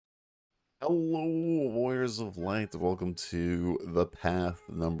Hello, Warriors of Light. Welcome to the path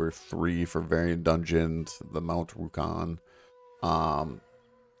number 3 for Variant Dungeons, the Mount Rokkon.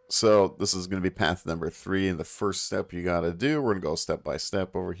 So this is going to be path number 3, and the first step you got to do, we're going to go step by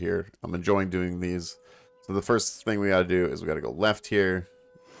step over here. I'm enjoying doing these. So the first thing we got to do is we got to go left here,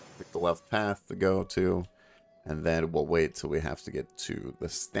 pick the left path to go to, and then we'll wait till we have to get to the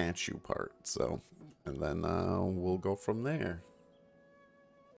statue part. So, and then we'll go from there.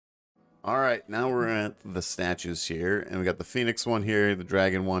 Alright, now we're at the statues here, and we got the phoenix one here, the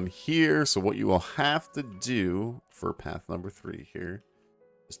dragon one here. So what you will have to do for path number 3 here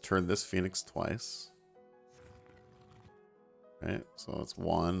is turn this phoenix twice. Right, so it's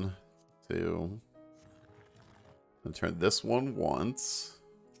 1, 2, and turn this one once.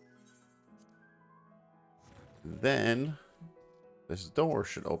 Then this door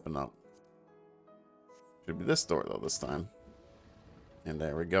should open up. Should be this door though this time. And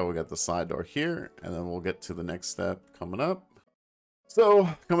there we go, we got the side door here, and then we'll get to the next step coming up. So,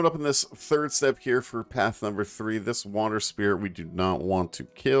 coming up in this third step here for path number 3, this water spirit we do not want to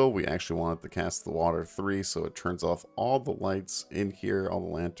kill. We actually want it to cast the water 3, so it turns off all the lights in here, all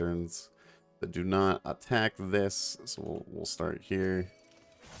the lanterns that do not attack this. So we'll start here.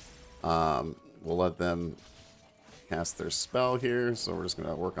 We'll let them cast their spell here, so we're just going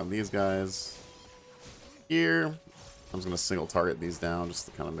to work on these guys here. I'm just going to single target these down just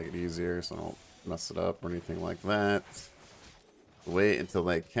to kind of make it easier so I don't mess it up or anything like that. Wait until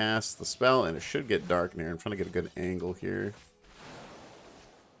they cast the spell, and it should get dark in here. I'm trying to get a good angle here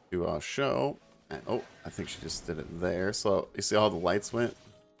to show. And, oh, I think she just did it there. So you see how the lights went?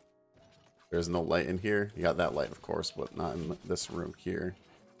 There's no light in here. You got that light, of course, but not in this room here.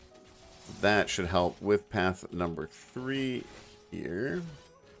 That should help with path number 3 here,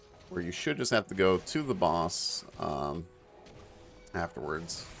 where you should just have to go to the boss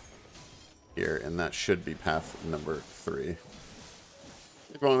afterwards here, and that should be path number 3. If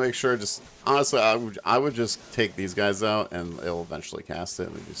you want to make sure, just honestly, I would just take these guys out, and it'll eventually cast it,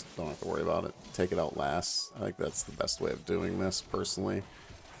 and you just don't have to worry about it. Take it out last. I think that's the best way of doing this, personally.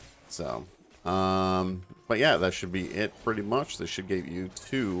 So, but yeah, that should be it pretty much. This should get you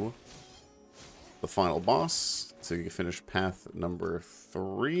to the final boss, so you can finish path number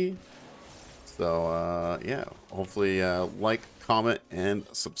 3. So yeah, hopefully like, comment, and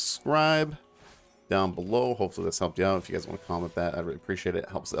subscribe down below. Hopefully this helped you out. If you guys want to comment that, I'd really appreciate it. It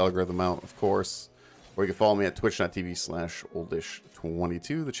helps the algorithm out, of course. Or you can follow me at twitch.tv/oldish22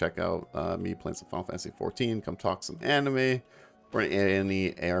 to check out me playing some Final Fantasy XIV, come talk some anime, or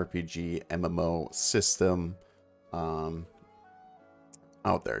any ARPG MMO system out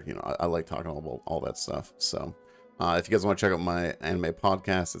there. You know, I like talking about all that stuff. So if you guys want to check out my anime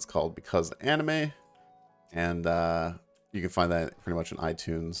podcast, it's called Because Anime, and you can find that pretty much on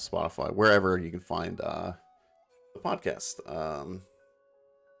iTunes, Spotify, wherever you can find the podcast, or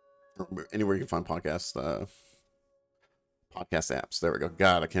anywhere you can find podcast apps. There we go.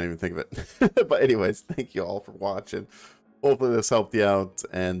 God, I can't even think of it. But anyways, thank you all for watching. Hopefully this helped you out,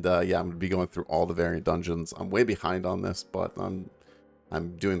 and yeah, I'm gonna be going through all the variant dungeons. I'm way behind on this, but I'm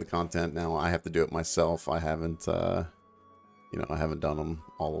doing the content now. I have to do it myself. I haven't, you know, I haven't done them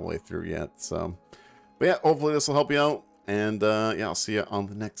all the way through yet. So, but yeah, hopefully this will help you out. And yeah, I'll see you on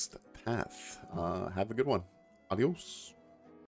the next path. Have a good one. Adios.